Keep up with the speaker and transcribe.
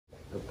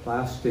The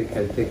plastic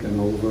had taken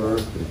over,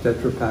 the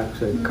Tetra Paks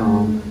had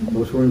come.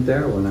 Those weren't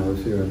there when I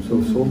was here. And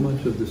so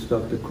much of the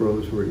stuff the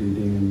crows were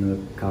eating and the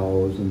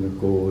cows and the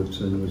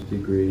goats, and it was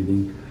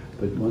degrading.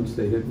 But once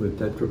they hit with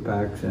Tetra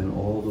Paks and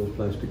all those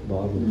plastic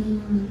bottles,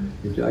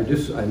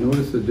 I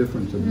noticed the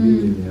difference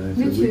immediately. And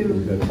I said,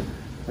 we got to,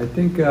 I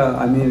think,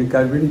 it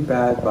got really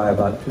bad by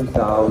about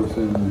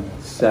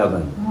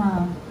 2007.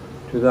 Wow.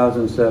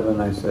 2007,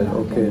 I said,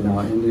 okay,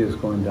 now India's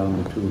going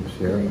down the tubes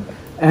here.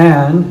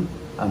 And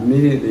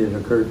immediately it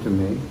occurred to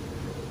me,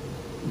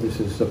 this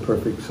is the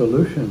perfect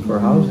solution for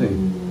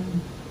housing.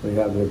 We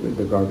have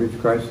the garbage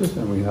crisis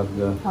and we have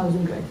the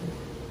housing crisis.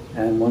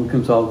 And one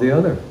can solve the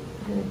other.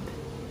 Correct.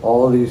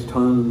 All these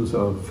tons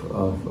of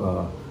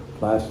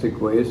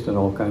plastic waste and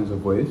all kinds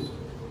of waste,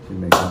 we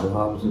make into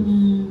houses.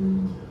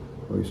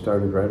 We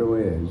started right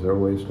away, zero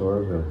waste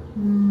Auroville.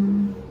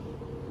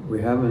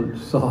 We haven't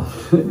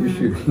solved the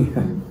issue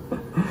yet.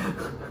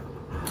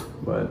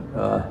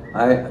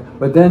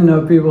 But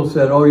then people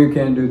said, oh, you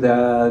can't do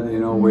that,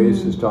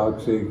 waste is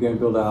toxic, you can't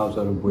build a house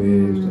out of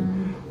waste,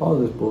 and all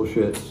this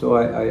bullshit. So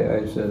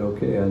I said,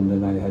 okay, and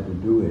then I had to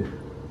do it.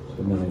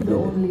 So then I did the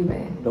only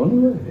way. The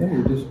only way, yeah,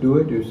 you just do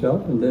it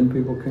yourself, and then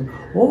people can,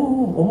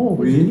 oh,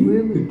 really?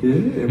 You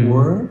did it? It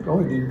worked? Oh,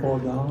 it didn't fall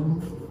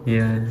down?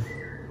 Yeah.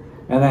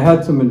 And I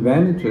had some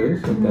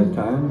advantages at that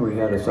time. We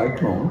had a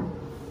cyclone.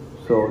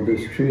 So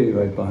this tree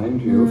right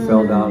behind you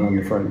fell down on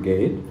the front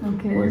gate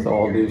with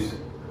all these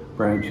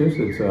branches.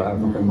 It's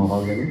African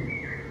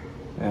mahogany.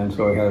 And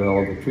so it had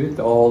all the trees.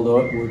 All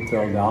the wood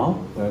fell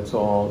down. That's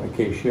all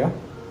acacia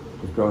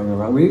was growing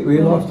around. We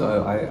lost,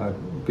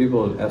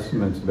 people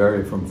estimates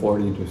vary from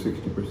 40 to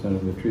 60%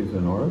 of the trees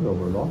in Auroville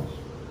were lost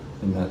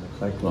in that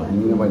cyclone.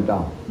 And they went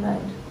down. Right.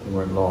 They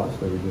weren't lost,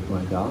 they just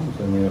went down.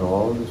 So we had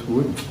all this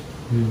wood.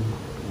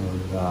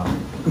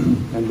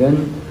 And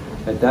then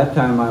at that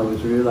time I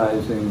was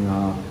realizing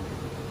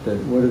that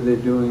what are they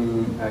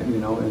doing,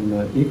 in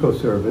the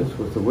eco-service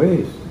with the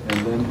waste.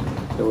 And then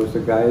there was a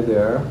guy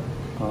there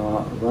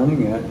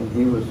running it, and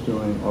he was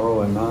doing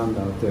Oro Anand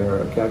out there,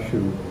 a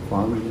cashew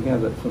farm, and he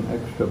had some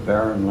extra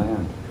barren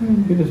land.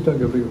 He just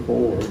dug a big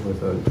hole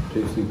with a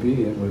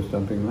JCB and was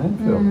dumping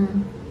landfill.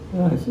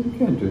 And I said, you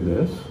can't do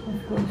this.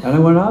 And I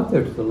went out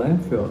there to the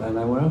landfill, and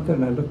I went out there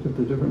and I looked at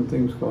the different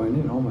things going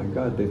in. Oh my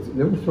God,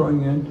 they were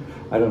throwing in,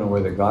 I don't know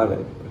where they got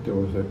it, but there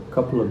was a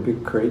couple of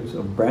big crates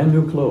of brand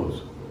new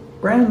clothes.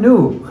 Brand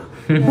new!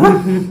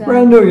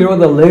 Brand new,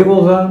 the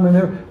labels on them and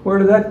everything. Where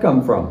did that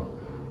come from?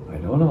 I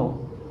don't know.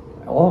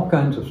 All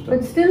kinds of stuff.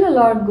 But still a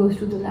lot goes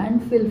to the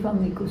landfill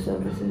from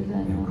eco-services,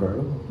 I know.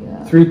 Incredible.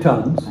 Yeah. 3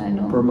 tons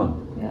per month.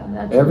 Yeah,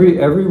 that's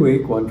every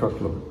week, 1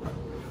 truckload.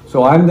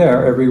 So I'm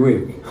there every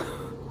week.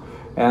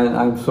 And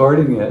I'm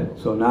sorting it.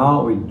 So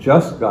now we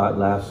just got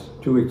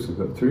 3 weeks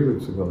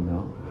ago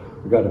now,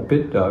 we got a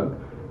pit dug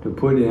to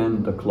put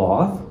in the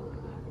cloth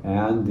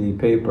and the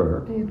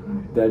paper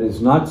that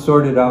is not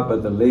sorted out by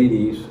the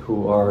ladies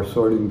who are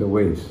sorting the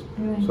waste.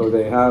 Right. So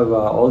they have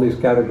all these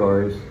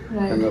categories,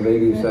 and the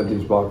ladies have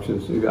these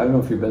boxes. I don't know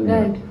if you've been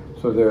there.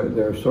 So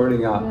they're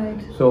sorting out.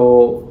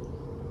 So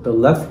the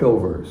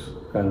leftovers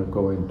kind of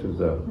go into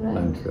the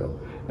landfill,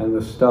 and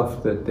the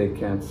stuff that they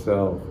can't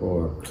sell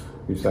for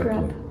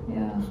recycling,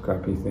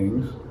 scrappy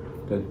things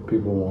that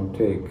people won't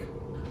take.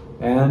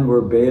 And we're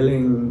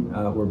baling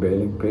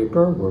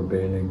paper, we're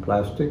baling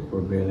plastic,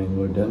 we're baling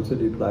low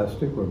density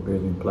plastic, we're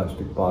baling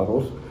plastic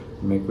bottles.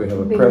 We have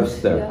a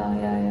press there.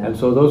 And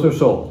so those are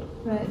sold.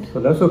 Right.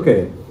 So that's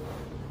okay.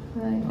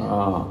 Right.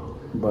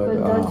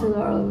 But that's a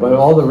lot of but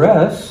all the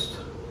rest,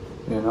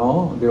 the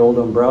old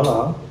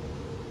umbrella,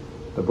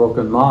 the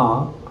broken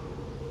mop,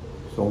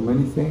 so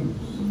many things.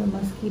 The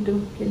mosquito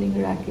killing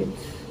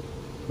rackets.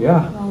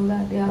 Yeah. All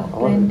that,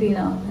 plenty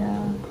now,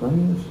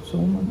 Plenty, so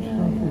much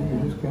stuff,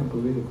 you just can't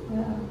believe it.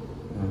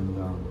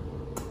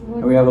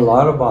 And we have a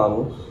lot of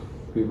bottles.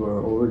 People are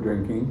over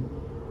drinking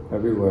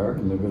everywhere,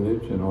 in the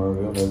village, in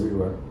Auroville,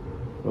 everywhere.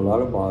 A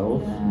lot of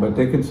bottles, but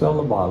they can sell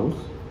the bottles.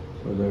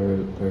 So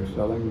they're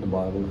selling the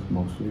bottles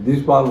mostly.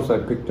 These bottles I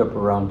picked up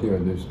around here,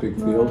 there's big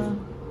fields.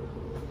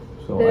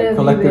 So I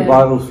collected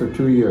bottles for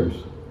 2 years.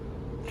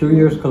 2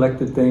 years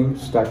collected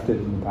things, stacked it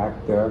in the back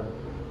there,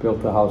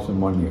 built the house in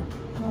 1 year.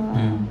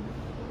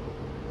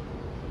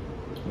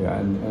 Yeah,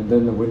 and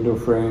then the window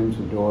frames,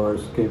 the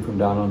doors came from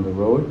down on the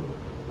road.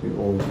 The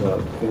old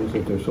things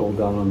that they're sold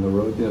down on the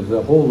road. There's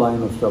a whole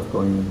line of stuff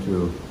going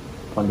into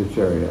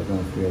Pondicherry. I don't know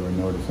if you ever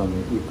noticed on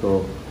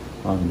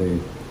the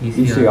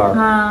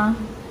ECR.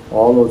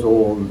 All those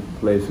old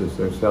places,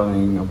 they're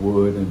selling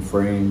wood and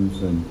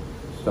frames and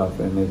stuff,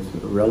 and it's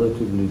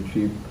relatively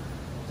cheap.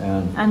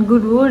 And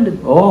good wood.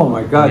 Oh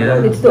my God!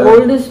 Yeah. It's the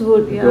oldest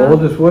wood. Yeah. The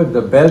oldest wood.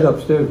 The bed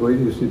upstairs. Where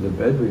do you see the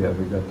bed we have?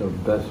 We got the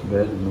best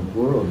bed in the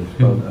world. It's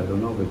called, I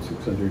don't know if it's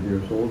 600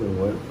 years old or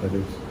what, but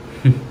it's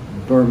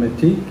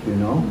Burmatique.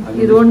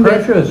 It's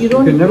precious. You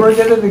can never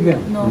get it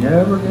again. No.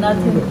 Never get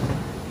Nothing. it again.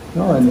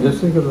 No, and just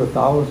think of the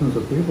thousands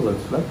of people that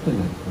slept in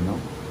it.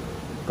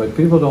 But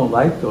people don't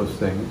like those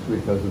things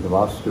because of the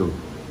vastu.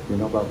 You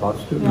know about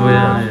Vastu? Yeah. Oh,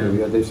 yeah, Vastu,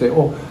 yeah. They say,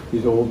 oh,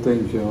 these old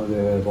things, you know,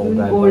 they have all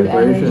bad Old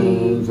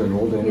vibrations energy. and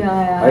old energy.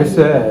 Yeah, I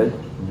said,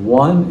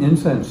 one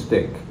incense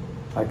stick,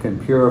 I can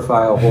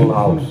purify a whole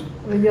house.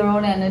 With your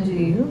own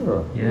energy.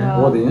 Yeah.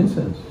 Well, the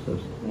incense.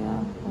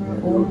 Yeah.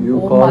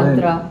 You Om call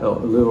mantra. it a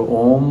little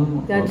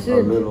Om, That's a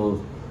it. little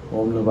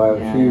Om Namah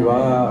Yeah, Shiva,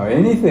 yeah. or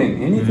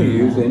anything,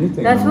 use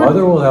anything. That's The what-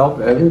 mother will help,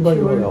 everybody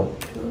Sure, will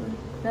help. sure.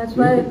 That's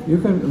why. You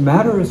can,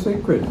 matter is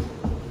sacred.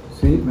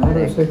 See,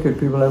 matter is Correct. sacred,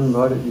 people haven't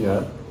got it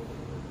yet.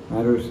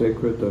 Matter is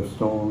sacred, the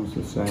stones,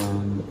 the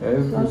sand,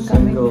 every all coming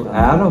single from-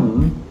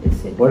 atom, It's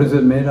sacred. what is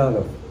it made out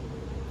of?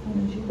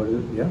 Energy. What is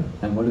it? Yeah,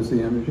 and what is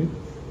the energy?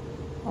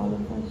 All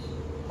of us.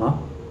 Huh?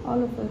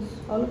 All of us.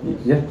 All of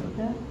us. Yeah.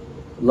 Yeah.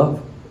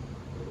 Love.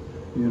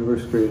 The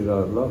universe created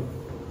out of love.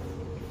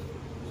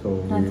 So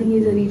Nothing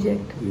is a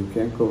reject. You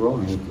can't go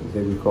wrong.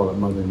 We call it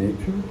Mother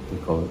Nature, we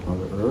call it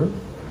Mother Earth.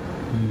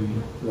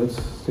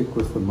 Let's stick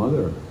with the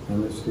mother,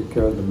 and let's take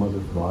care of the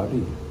mother's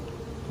body.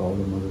 All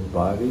the mother's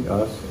body,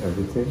 us,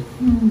 everything.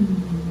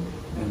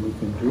 And we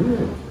can do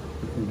it.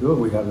 We can do it.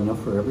 We have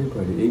enough for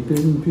everybody. 8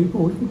 billion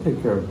people, we can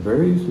take care of it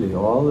very easily.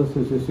 All the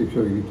statistics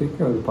show you can take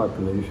care of the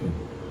population.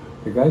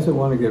 The guys that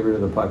want to get rid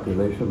of the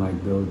population,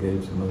 like Bill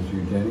Gates and those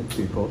eugenic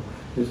people,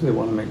 is they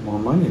want to make more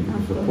money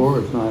because the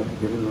poor is not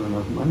giving them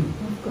enough money.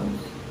 Of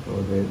course.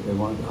 So they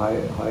want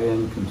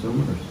high-end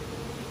consumers.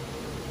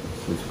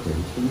 It's just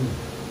crazy.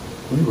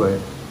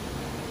 Anyway,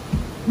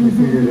 we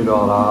figured it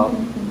all out.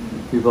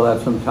 People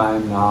have some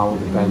time now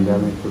with the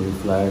pandemic to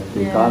reflect.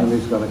 The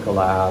economy's going to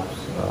collapse.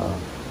 A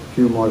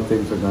few more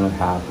things are going to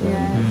happen.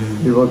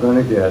 Yes. People are going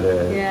to get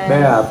it. Yes. They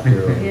have to.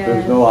 Yes.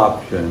 There's no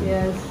option.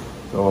 Yes.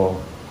 So,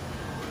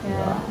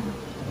 Yeah.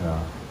 yeah.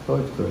 So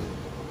it's good.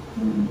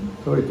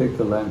 So we take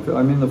the landfill.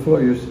 I mean, the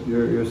floor, you're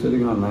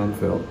sitting on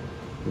landfill.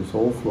 This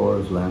whole floor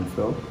is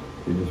landfill.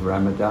 You just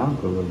ram it down,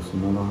 put a little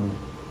cement on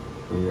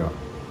it. Here you are.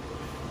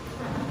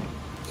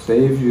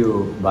 Saves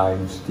you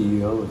buying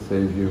steel. It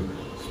saves you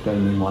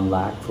spending 1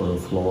 lakh for a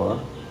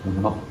floor, you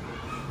know.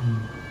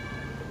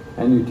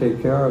 And you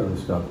take care of the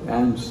stuff.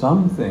 And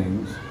some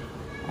things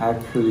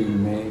actually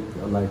make,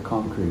 like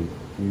concrete.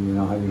 You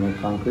know how you make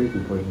concrete?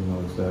 You put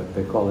in those,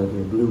 they call it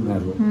the blue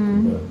metal,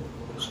 the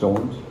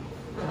stones.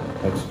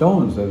 Like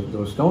stones,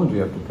 those stones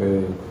you have to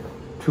pay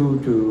 2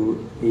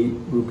 to 8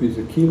 rupees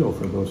a kilo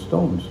for those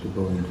stones to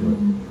go into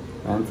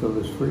it.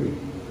 Landfill is free.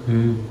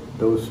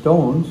 Those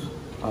stones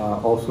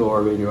also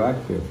are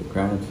radioactive.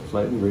 Granite's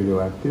slightly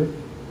radioactive.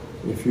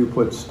 If you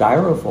put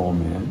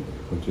styrofoam in,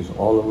 which is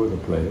all over the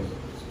place,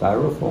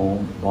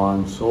 styrofoam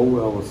bonds so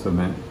well with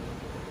cement,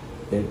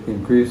 it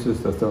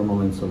increases the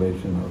thermal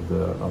insulation of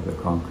the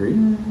concrete.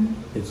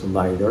 It's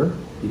lighter,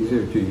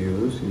 easier to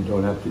use. You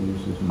don't have to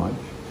use as much.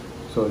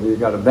 So you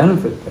got a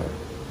benefit there.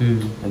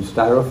 And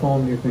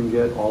styrofoam you can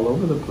get all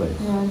over the place.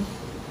 Yes.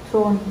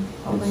 Thrown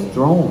away. It's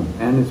thrown,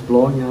 and it's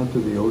blowing out to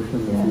the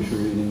ocean. The Yes. fish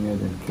are eating it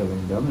and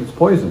killing them. It's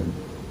poison.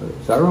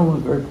 Styrofoam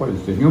is very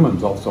poisonous to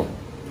humans also.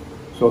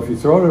 So if you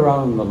throw it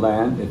around on the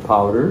land, it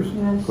powders,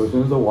 Yes. goes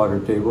into the water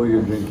table,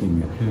 you're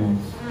drinking it. Yes.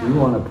 You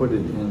want to put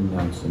it in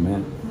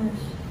cement, Yes.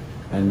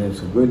 and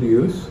it's a good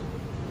use.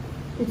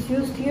 It's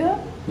used here?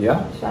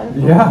 Yeah.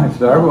 Styrofoam? Yeah,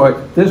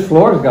 styrofoam. This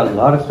floor has got a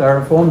lot of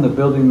styrofoam. The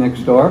building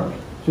next door.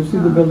 Just see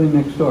the building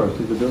next door.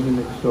 See, the building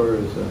next door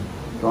is a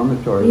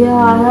dormitory.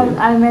 Yeah,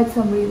 I met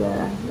somebody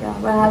there. Yeah,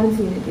 but I haven't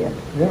seen it yet.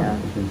 Yeah,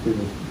 you can see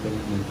the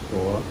building next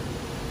door.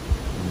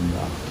 And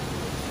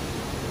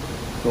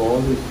so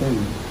all these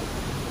things.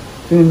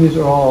 See, and these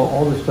are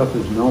all this stuff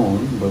is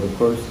known, but of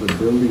course the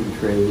building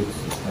trades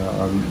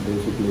are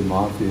basically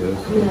mafias,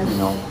 Yes. you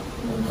know,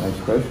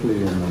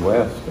 especially in the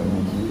West. I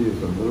mean,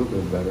 India's a little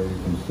bit better. You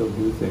can still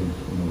do things.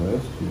 In the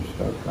West, you're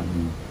stuck. I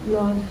mean,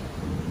 Laws.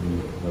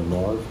 the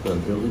laws, the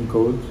building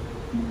codes,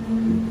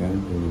 you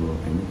can't do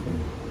anything.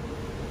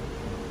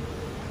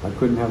 I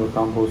couldn't have a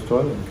compost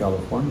toilet in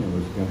California. It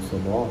was against the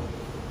law.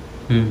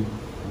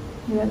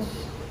 Yes.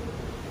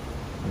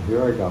 And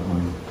here I got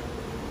mine.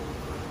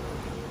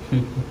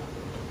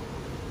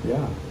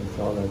 Yeah, it's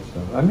all that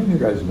stuff. I mean, you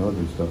guys know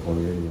this stuff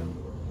already. You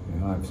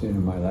know, I've seen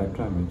in my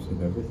lifetime, I've seen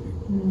everything.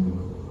 You know.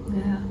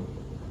 Yeah.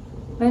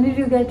 When did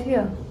you get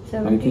here?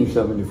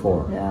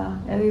 1974. Yeah.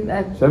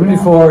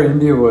 74,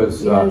 India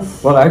was,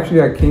 Yes. well,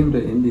 actually I came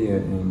to India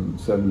in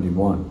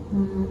 71.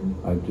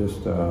 I just,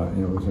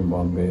 was in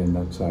Bombay and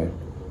that side.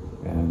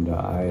 And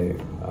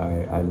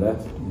I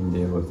left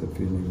India with the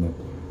feeling that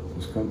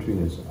this country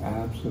is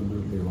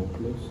absolutely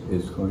hopeless.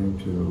 It's going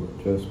to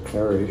just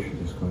perish.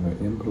 It's going to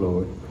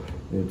implode.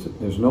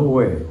 There's no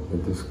way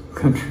that this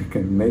country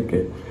can make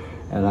it.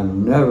 And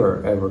I'm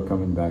never, ever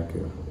coming back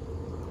here.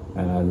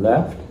 And I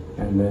left,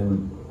 and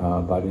then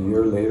about a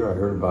year later, I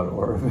heard about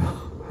Auroville,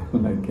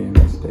 and I came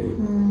and stayed.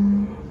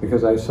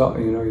 Because I saw,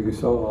 you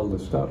saw all the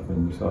stuff,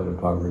 and you saw the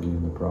poverty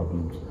and the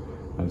problems.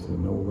 I said,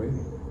 no way.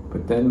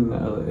 But then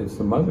it's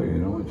the mother,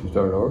 when she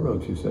started Auroville,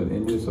 she said,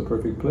 India's the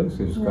perfect place.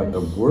 It's got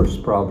the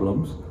worst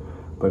problems,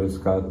 but it's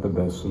got the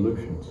best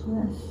solutions.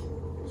 Yes.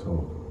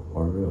 So,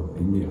 Auroville,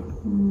 India.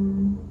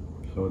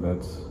 So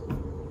that's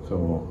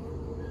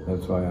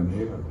why I'm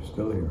here,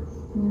 still here.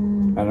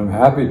 And I'm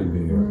happy to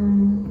be here.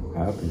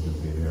 Happy to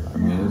be here. I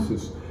mean,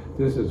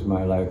 this is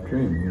my life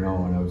dream. You know,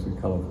 when I was in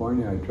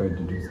California, I tried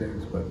to do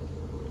things, but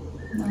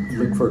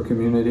look for a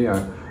community.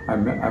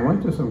 I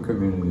went to some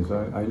communities.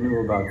 I knew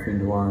about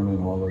Findwarn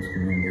and all those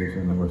communities,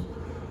 and there was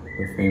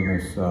the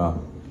famous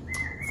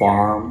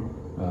farm,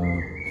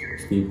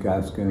 Steve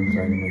Gaskin's,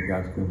 I knew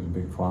Gaskin's a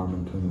big farm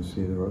in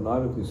Tennessee. There were a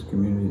lot of these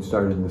communities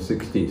started in the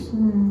 60s,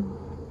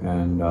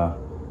 and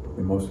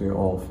they mostly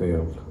all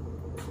failed.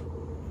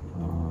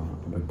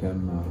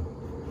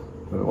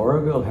 But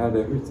Auroville had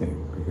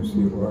everything, because see,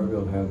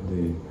 Auroville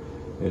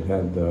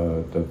had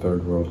the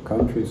third world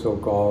country,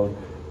 so-called.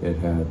 It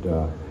had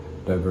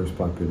diverse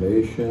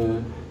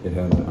population. It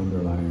had an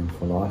underlying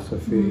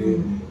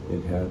philosophy.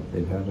 It had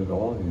it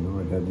all. You know,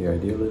 it had the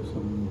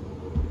idealism,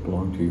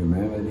 belonged to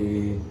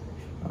humanity.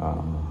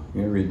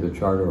 You read the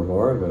Charter of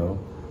Auroville.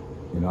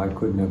 You know, I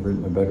couldn't have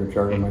written a better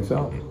charter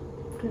myself.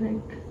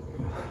 Correct.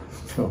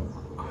 So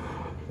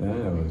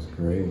that was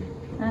great.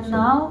 And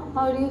now,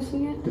 how do you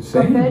see it The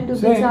same, compared to the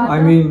same. charter?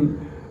 I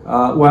mean,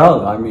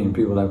 well, I mean,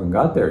 people haven't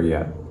got there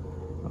yet,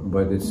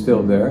 but it's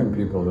still there, and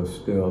people are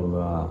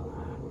still,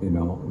 you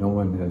know, no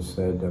one has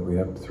said that we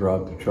have to throw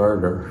out the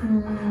charter.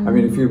 I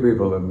mean, a few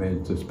people have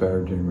made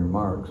disparaging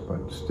remarks,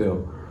 but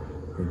still,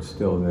 it's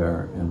still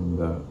there, and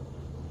the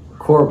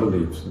core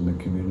beliefs in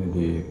the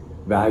community,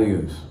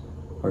 values,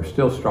 are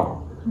still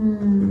strong,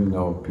 even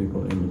though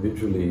people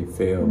individually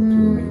fail to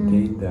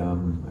maintain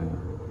them.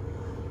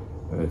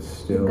 It's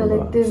still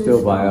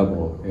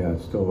viable. Yeah,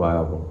 it's still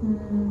viable,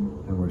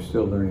 and we're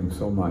still learning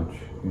so much.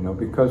 You know,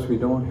 because we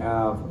don't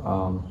have.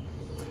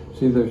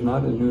 See, there's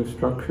not a new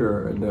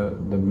structure.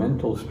 The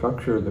mental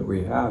structure that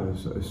we have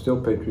is still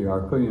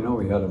patriarchal. You know,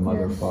 we had a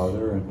mother,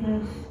 father,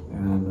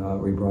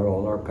 and we brought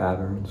all our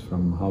patterns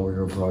from how we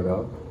were brought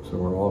up. So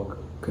we're all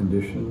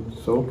conditioned,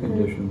 so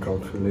conditioned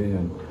culturally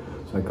and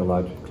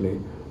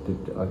psychologically.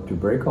 To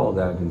break all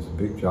that is a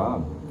big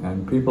job,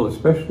 and people,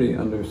 especially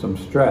under some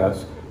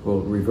stress,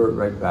 will revert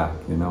right back,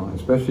 you know,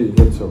 especially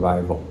hit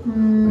survival.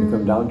 When it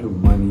comes down to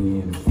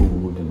money and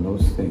food and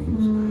those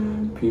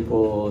things,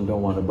 people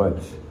don't want to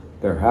budge.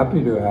 They're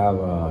happy to have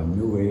a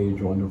new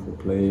age, wonderful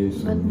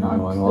place, and, you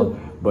know, and all,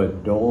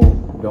 but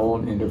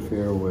don't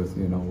interfere with,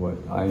 you know, what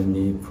I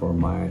need for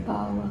my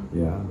power.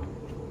 Yeah.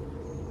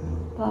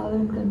 Power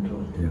and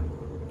control. Yeah.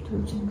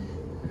 Two things.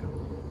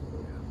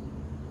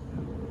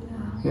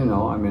 You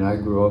know, I mean, I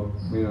grew up,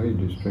 you know, you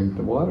just drink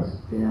the water.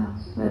 Yeah,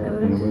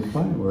 wherever and it was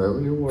fine,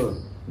 wherever you were,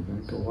 you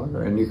drank the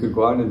water. And you could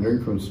go out and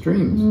drink from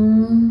streams.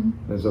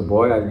 As a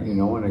boy, you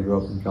know, when I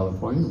grew up in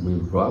California, we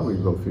would go out,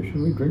 we'd go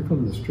fishing, we'd drink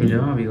from the stream.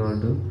 Yeah, we all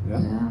do.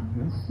 Yeah.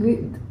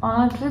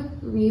 On our trip,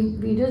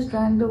 we just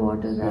drank the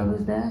water that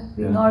was there.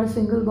 Not a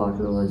single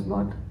bottle was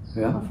bought.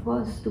 Yeah. Of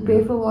course, to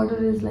pay for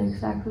water is like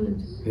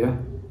sacrilege. Yeah,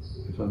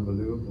 it's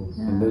unbelievable.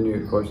 Yeah. And then you,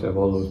 of course, have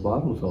all those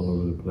bottles all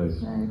over the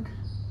place. Right.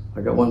 I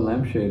got one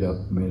lampshade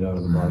up made out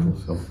of the bottle,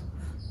 so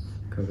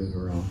cut it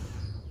around.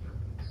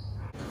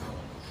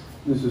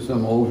 This is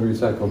some old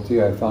recycled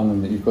tea I found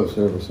in the eco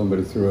service.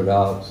 Somebody threw it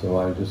out, so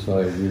I just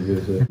thought I'd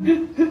revisit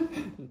it.